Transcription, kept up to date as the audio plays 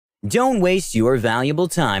Don't waste your valuable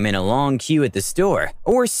time in a long queue at the store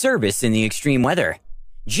or service in the extreme weather.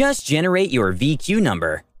 Just generate your VQ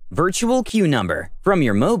number, virtual queue number, from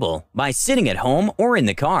your mobile by sitting at home or in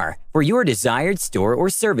the car for your desired store or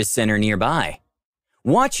service center nearby.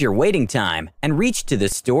 Watch your waiting time and reach to the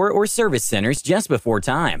store or service centers just before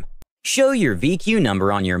time. Show your VQ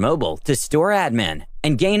number on your mobile to store admin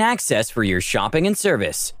and gain access for your shopping and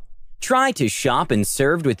service. Try to shop and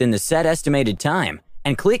served within the set estimated time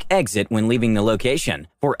and click exit when leaving the location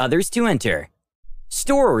for others to enter.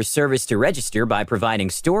 Store or service to register by providing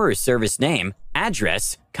store or service name,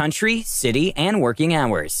 address, country, city, and working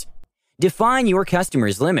hours. Define your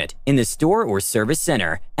customer's limit in the store or service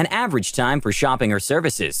center and average time for shopping or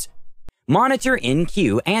services. Monitor in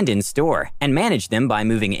queue and in store and manage them by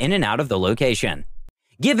moving in and out of the location.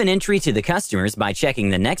 Give an entry to the customers by checking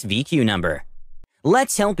the next VQ number.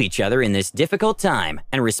 Let's help each other in this difficult time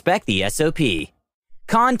and respect the SOP.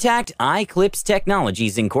 Contact iClips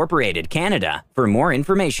Technologies Incorporated, Canada for more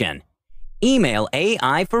information. Email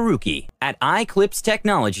aifaruqi at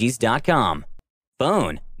iclipstechnologies.com.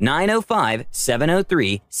 Phone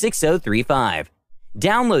 905-703-6035.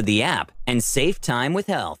 Download the app and save time with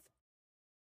health.